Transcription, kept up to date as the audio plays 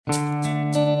Welcome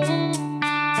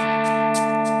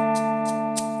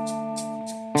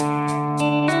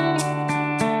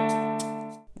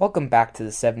back to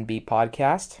the 7B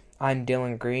podcast. I'm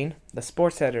Dylan Green, the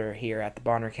sports editor here at the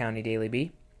Bonner County Daily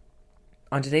Bee.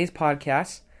 On today's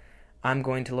podcast, I'm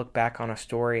going to look back on a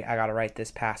story I got to write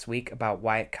this past week about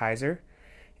Wyatt Kaiser.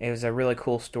 It was a really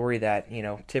cool story that,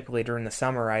 typically during the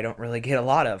summer I don't really get a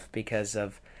lot of because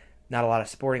of not a lot of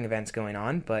sporting events going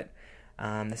on, but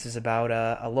this is about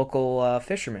a local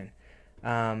fisherman.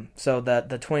 So the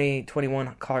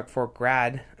 2021 Clark Fork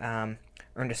grad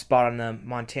earned a spot on the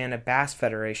Montana Bass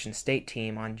Federation state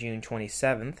team on June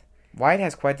 27th. Wyatt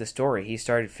has quite the story. He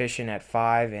started fishing at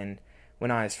 5 and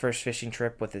went on his first fishing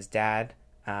trip with his dad,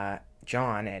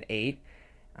 John, at 8.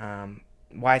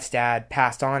 Wyatt's dad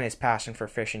passed on his passion for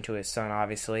fishing to his son,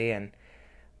 obviously,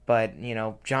 but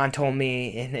John told me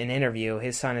in an interview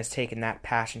his son has taken that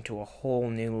passion to a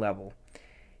whole new level.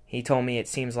 He told me it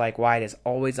seems like Wyatt is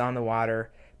always on the water,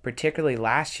 particularly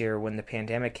last year when the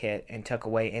pandemic hit and took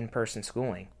away in-person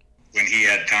schooling. When he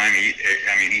had time, he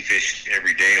fished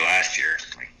every day last year,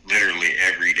 like literally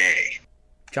every day.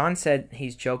 John said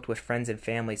he's joked with friends and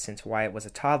family since Wyatt was a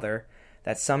toddler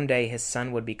that someday his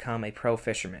son would become a pro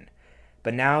fisherman.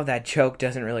 But now that joke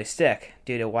doesn't really stick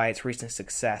due to Wyatt's recent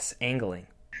success angling.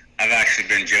 I've actually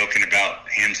been joking about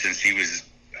him since he was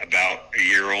about a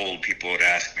year old. People would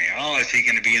ask me, is he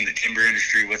going to be in the timber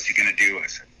industry? What's he going to do? I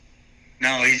said,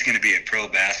 no, he's going to be a pro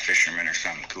bass fisherman or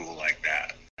something cool like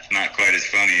that. It's not quite as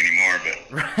funny anymore, but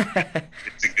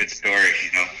it's a good story,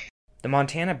 The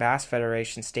Montana Bass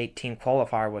Federation state team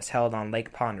qualifier was held on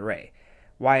Lake Pend Oreille.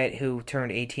 Wyatt, who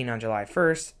turned 18 on July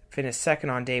 1st, finished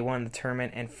second on day 1 of the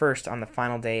tournament and first on the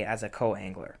final day as a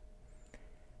co-angler.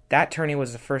 That tourney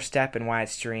was the first step in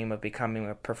Wyatt's dream of becoming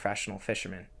a professional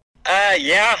fisherman.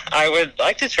 Yeah, I would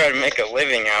like to try to make a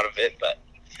living out of it, but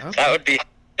that'd be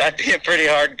a pretty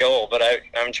hard goal, but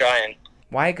I'm trying.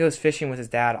 Wyatt goes fishing with his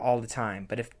dad all the time,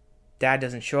 but if Dad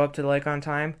doesn't show up to the lake on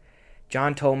time,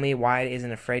 John told me Wyatt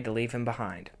isn't afraid to leave him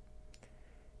behind.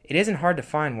 It isn't hard to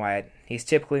find Wyatt. He's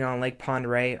typically on Lake Pend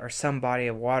Oreille or some body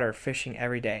of water fishing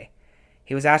every day.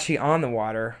 He was actually on the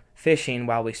water fishing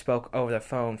while we spoke over the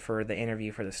phone for the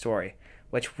interview for the story,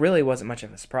 which really wasn't much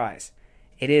of a surprise.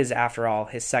 It is, after all,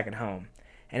 his second home,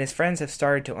 and his friends have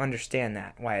started to understand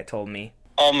that, Wyatt told me.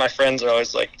 All my friends are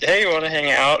always like, hey, you want to hang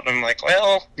out? And I'm like,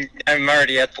 well, I'm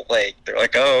already at the lake. They're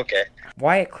like, oh, okay.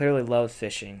 Wyatt clearly loves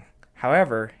fishing.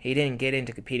 However, he didn't get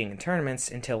into competing in tournaments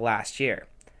until last year.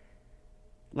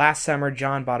 Last summer,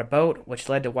 John bought a boat, which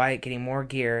led to Wyatt getting more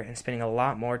gear and spending a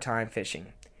lot more time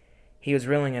fishing. He was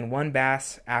reeling in one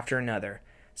bass after another,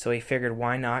 so he figured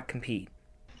why not compete.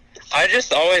 I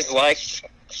just always liked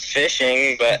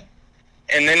fishing,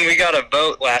 and then we got a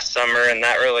boat last summer, and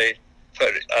that really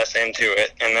put us into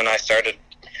it. And then I started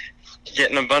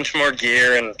getting a bunch more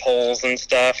gear and poles and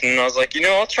stuff, and I was like,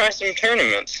 I'll try some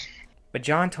tournaments. But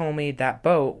John told me that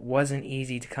boat wasn't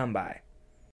easy to come by.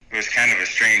 It was kind of a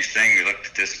strange thing. We looked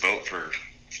at this boat for,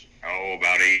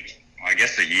 about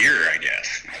a year,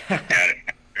 Had it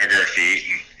under our feet,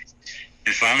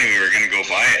 and finally we were going to go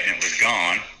buy it, and it was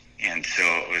gone. And so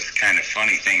it was kind of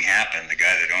funny thing happened. The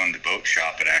guy that owned the boat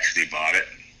shop had actually bought it.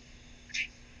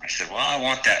 I said, well, I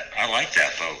want that. I like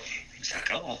that boat. He's like,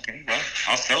 oh, okay, well,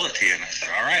 I'll sell it to you. And I said,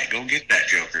 all right, go get that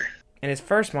joker. In his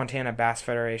first Montana Bass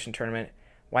Federation tournament,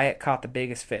 Wyatt caught the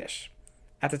biggest fish.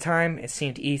 At the time, it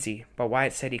seemed easy, but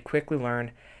Wyatt said he quickly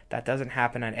learned that doesn't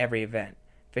happen at every event.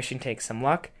 Fishing takes some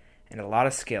luck and a lot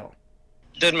of skill.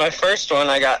 Did my first one,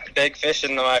 I got big fish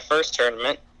in my first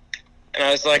tournament. And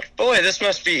I was like, boy, this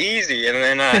must be easy. And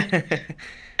then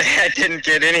I didn't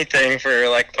get anything for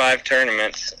like 5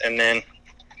 tournaments. And then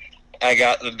I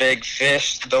got the big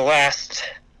fish in the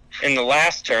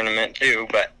last tournament too,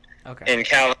 but in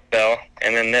Kalispell.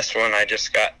 And then this one I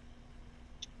just got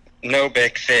no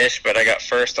big fish, but I got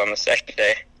first on the second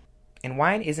day. And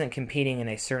Wyatt isn't competing in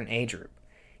a certain age group.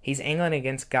 He's angling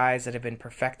against guys that have been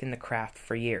perfecting the craft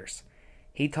for years.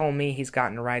 He told me he's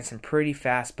gotten to ride some pretty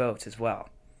fast boats as well.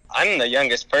 I'm the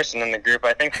youngest person in the group.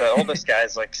 I think the oldest guy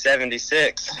is like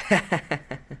 76.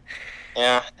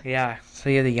 Yeah. Yeah, so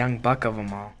you're the young buck of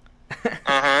them all.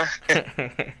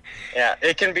 Yeah,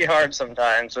 it can be hard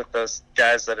sometimes with those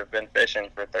guys that have been fishing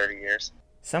for 30 years.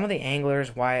 Some of the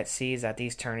anglers Wyatt sees at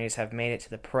these tourneys have made it to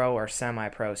the pro or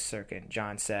semi-pro circuit,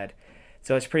 John said.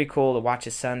 So it's pretty cool to watch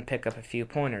his son pick up a few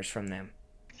pointers from them.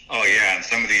 Oh, yeah, and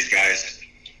some of these guys,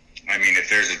 if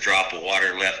there's a drop of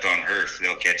water left on earth,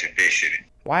 they'll catch a fish in it.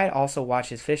 Wyatt also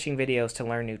watches fishing videos to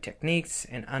learn new techniques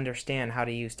and understand how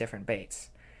to use different baits.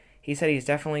 He said he's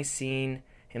definitely seen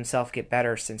himself get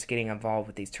better since getting involved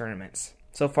with these tournaments.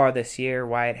 So far this year,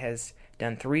 Wyatt has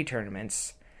done 3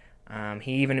 tournaments.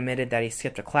 He even admitted that he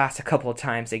skipped a class a couple of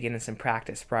times to get in some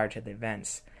practice prior to the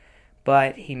events.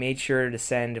 But he made sure to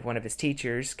send one of his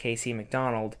teachers, Casey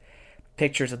McDonald,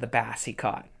 pictures of the bass he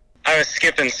caught. I was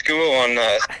skipping school on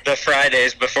the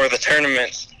Fridays before the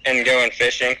tournaments and going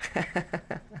fishing.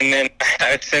 And then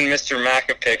I would send Mr.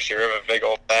 Mack a picture of a big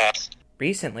old bass.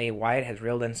 Recently, Wyatt has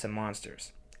reeled in some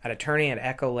monsters. At a tourney at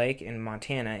Echo Lake in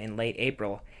Montana in late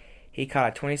April, he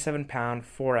caught a 27-pound,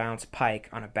 4-ounce pike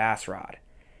on a bass rod.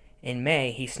 In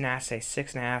May, he snatched a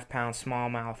 6.5-pound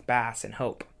smallmouth bass in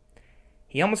Hope.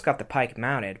 He almost got the pike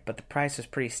mounted, but the price was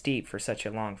pretty steep for such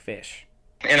a long fish.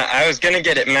 And I was going to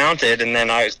get it mounted, and then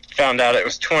I found out it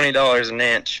was $20 an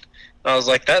inch. And I was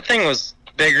like, that thing was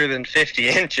bigger than 50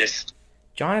 inches.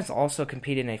 John has also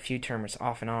competed in a few tournaments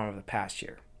off and on over the past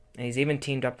year, and he's even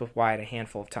teamed up with Wyatt a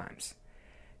handful of times.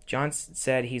 John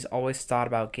said he's always thought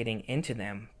about getting into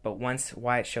them, but once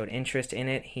Wyatt showed interest in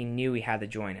it, he knew he had to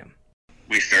join him.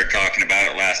 We started talking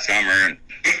about it last summer, and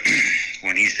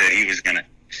when he said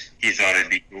he thought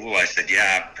it'd be cool, I said,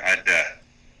 yeah,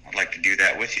 I'd like to do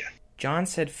that with you. John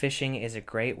said fishing is a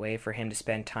great way for him to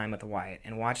spend time with Wyatt,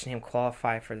 and watching him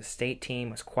qualify for the state team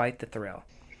was quite the thrill.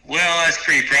 Well, I was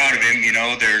pretty proud of him. You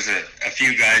know, there's a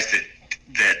few guys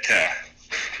that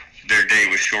their day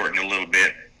was shortened a little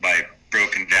bit by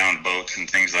broken down boats and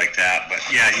things like that. But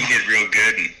yeah, he did real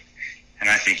good, and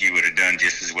I think he would have done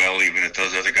just as well even if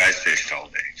those other guys fished all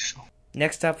day. So.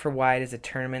 Next up for Wyatt is a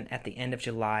tournament at the end of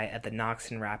July at the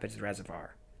Noxon Rapids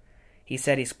Reservoir. He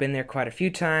said he's been there quite a few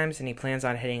times, and he plans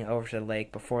on heading over to the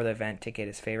lake before the event to get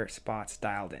his favorite spots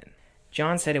dialed in.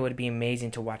 John said it would be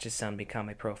amazing to watch his son become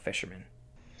a pro fisherman.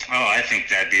 Oh, I think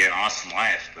that'd be an awesome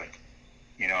life, but,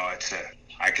 you know,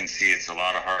 I can see it's a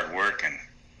lot of hard work, and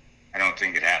I don't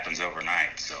think it happens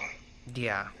overnight, so.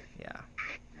 Yeah.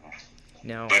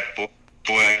 No. But,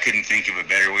 boy, I couldn't think of a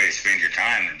better way to spend your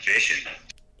time than fishing.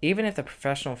 Even if the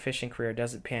professional fishing career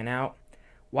doesn't pan out,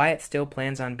 Wyatt still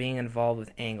plans on being involved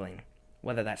with angling,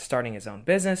 whether that's starting his own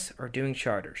business or doing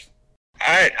charters.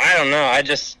 I don't know.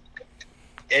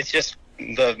 It's just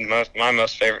my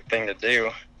most favorite thing to do.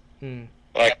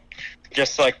 Like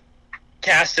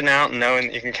casting out and knowing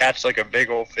that you can catch like a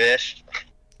big old fish.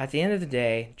 At the end of the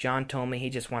day, John told me he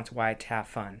just wants Wyatt to have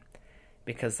fun,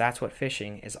 because that's what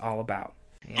fishing is all about.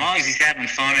 Yeah. As long as he's having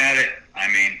fun at it, I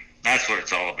mean, that's what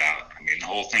it's all about. I mean, the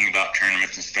whole thing about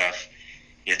tournaments and stuff,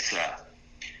 it's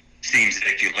seems that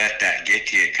if you let that get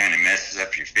to you, it kind of messes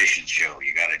up your fishing show.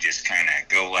 You got to just kind of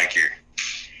go like you're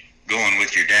going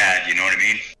with your dad, you know what I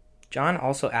mean? John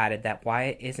also added that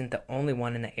Wyatt isn't the only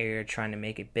one in the area trying to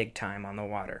make it big time on the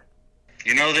water.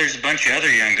 You know, there's a bunch of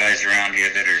other young guys around here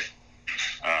that are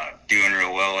doing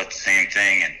real well at the same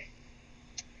thing,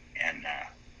 and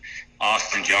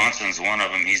Austin Johnson's one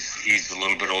of them. He's a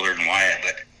little bit older than Wyatt,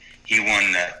 but he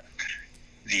won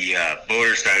the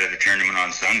boater side of the tournament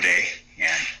on Sunday,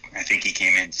 and I think he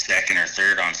came in second or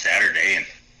third on Saturday, and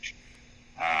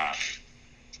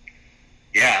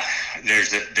yeah,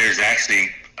 there's actually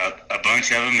a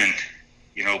bunch of them, and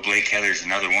you know, Blake Heather's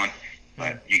another one,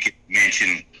 but you could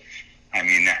mention, I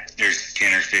mean, there's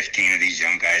 10 or 15 of these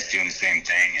young guys doing the same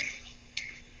thing, and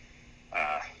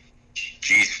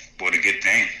geez, what a good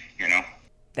thing, you know.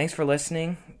 Thanks for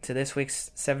listening to this week's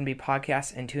 7B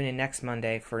podcast, and tune in next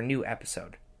Monday for a new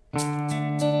episode.